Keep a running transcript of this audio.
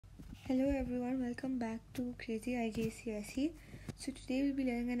Hello everyone, welcome back to Crazy IGCSE. So today we'll be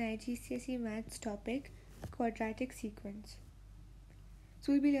learning an IGCSE maths topic, quadratic sequence.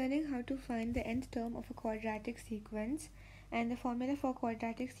 So we'll be learning how to find the nth term of a quadratic sequence, and the formula for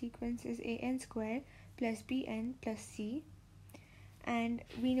quadratic sequence is an square plus bn plus c. And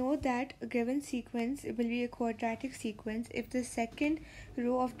we know that a given sequence will be a quadratic sequence if the second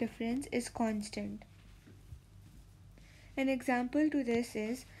row of difference is constant. An example to this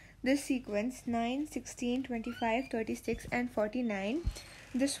is this sequence 9, 16, 25, 36 and 49.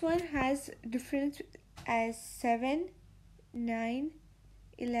 This one has difference as 7, 9,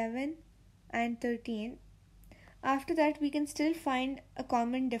 11 and 13. After that we can still find a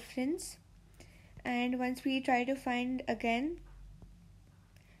common difference, and once we try to find again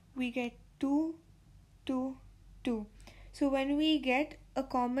we get 2, 2, 2. So when we get a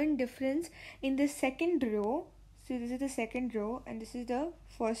common difference in the second row, so this is the second row and this is the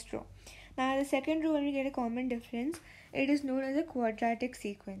first row. Now the second row, when we get a common difference, it is known as a quadratic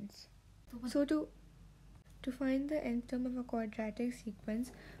sequence. So to find the nth term of a quadratic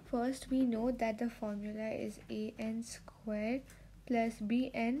sequence, first we know that the formula is an squared plus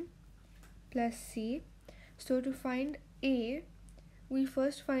bn plus c. So to find a, we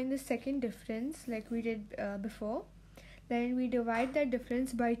first find the second difference like we did before. Then we divide that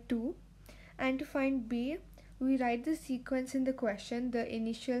difference by 2. And to find b, we write the sequence in the question, the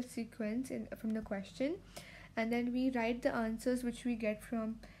initial sequence from the question, and then we write the answers which we get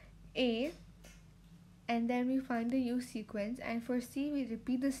from A, and then we find the U sequence, and for C we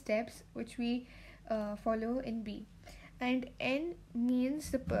repeat the steps which we follow in B. And N means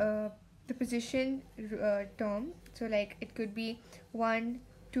the position term, so like it could be 1,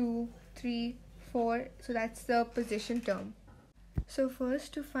 2, 3, 4, so that's the position term. So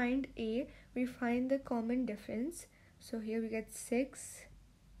first, to find A, we find the common difference. So here we get 6,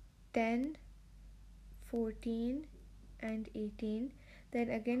 10, 14 and 18. Then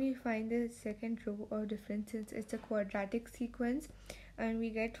again we find the second row of difference since it's a quadratic sequence, and we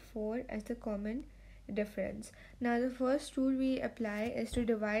get 4 as the common difference. Now the first rule we apply is to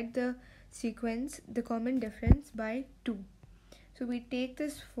divide the sequence, the common difference, by 2. So we take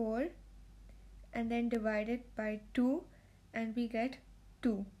this 4 and then divide it by 2, and we get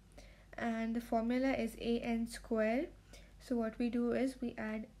 2, and the formula is an square. So what we do is we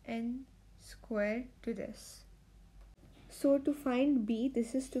add n square to this. So to find b,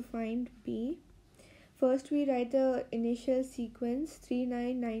 this is to find b, first we write the initial sequence 3,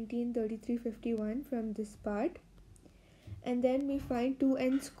 9, 19, 33, 51 from this part, and then we find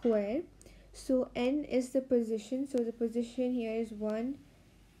 2n square. So n is the position, so the position here is 1,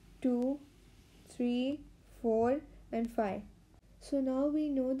 2, 3, 4 and 5. So now we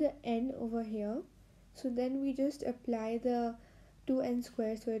know the n over here, so then we just apply the 2n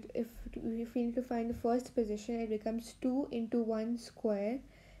square. So if we need to find the first position, it becomes 2 into 1 square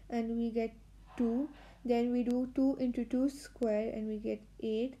and we get 2. Then we do 2 into 2 square and we get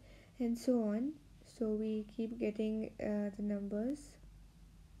 8, and so on. So we keep getting the numbers.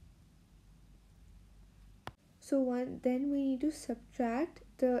 So then we need to subtract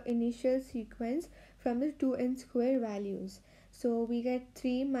the initial sequence from the 2n square values. So we get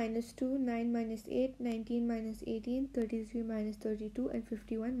 3 minus 2, 9 minus 8, 19 minus 18, 33 minus 32 and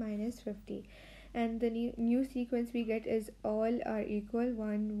 51 minus 50. And the new sequence we get is all are equal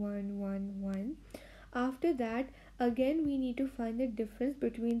 1, 1, 1, 1. After that, again we need to find the difference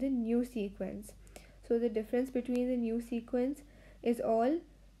between the new sequence. So the difference between the new sequence is all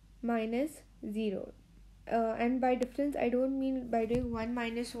minus 0. And by difference I don't mean by doing 1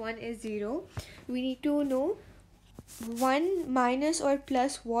 minus 1 is 0. We need to know 1 minus or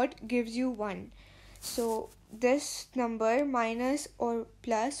plus what gives you 1. So this number minus or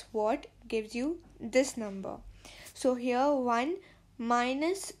plus what gives you this number. So here 1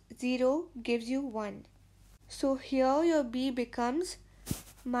 minus 0 gives you 1. So here your b becomes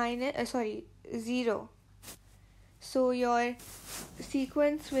 0. So your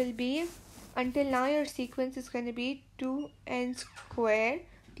sequence will be, until now your sequence is going to be 2n square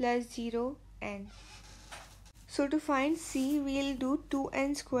plus 0n. So to find c, we'll do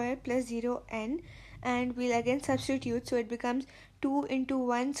 2n square plus 0n, and we'll again substitute. So it becomes 2 into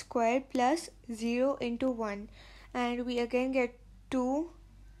 1 square plus 0 into 1, and we again get 2,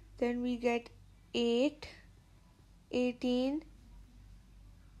 then we get 8, 18,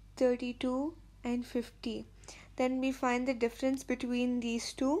 32 and 50. Then we find the difference between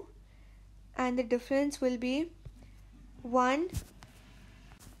these two, and the difference will be 1.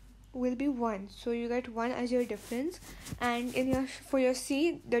 So you get 1 as your difference, and for your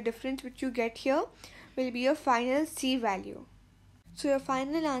c, the difference which you get here will be your final c value. So your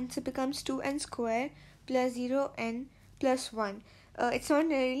final answer becomes 2n square plus 0n plus 1. It's not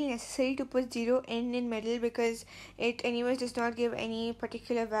really necessary to put 0n in middle because it anyways does not give any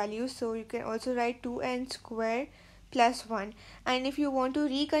particular value. So you can also write 2n square plus 1. And if you want to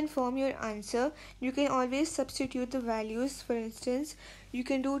reconfirm your answer, you can always substitute the values. For instance, you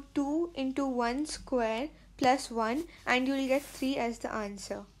can do 2 into 1 square plus 1 and you will get 3 as the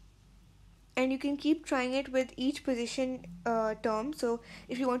answer. And you can keep trying it with each position term. So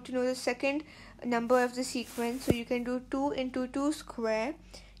if you want to know the second number of the sequence, so you can do 2 into 2 square,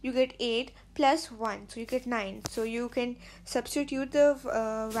 you get 8 plus 1, so you get 9. So you can substitute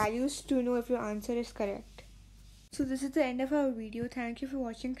the values to know if your answer is correct. So this is the end of our video. Thank you for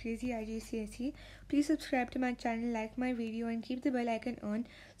watching Crazy IGCSE. Please subscribe to my channel, like my video, and keep the bell icon on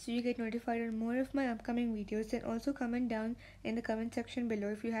so you get notified on more of my upcoming videos. And also comment down in the comment section below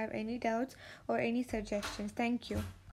if you have any doubts or any suggestions. Thank you.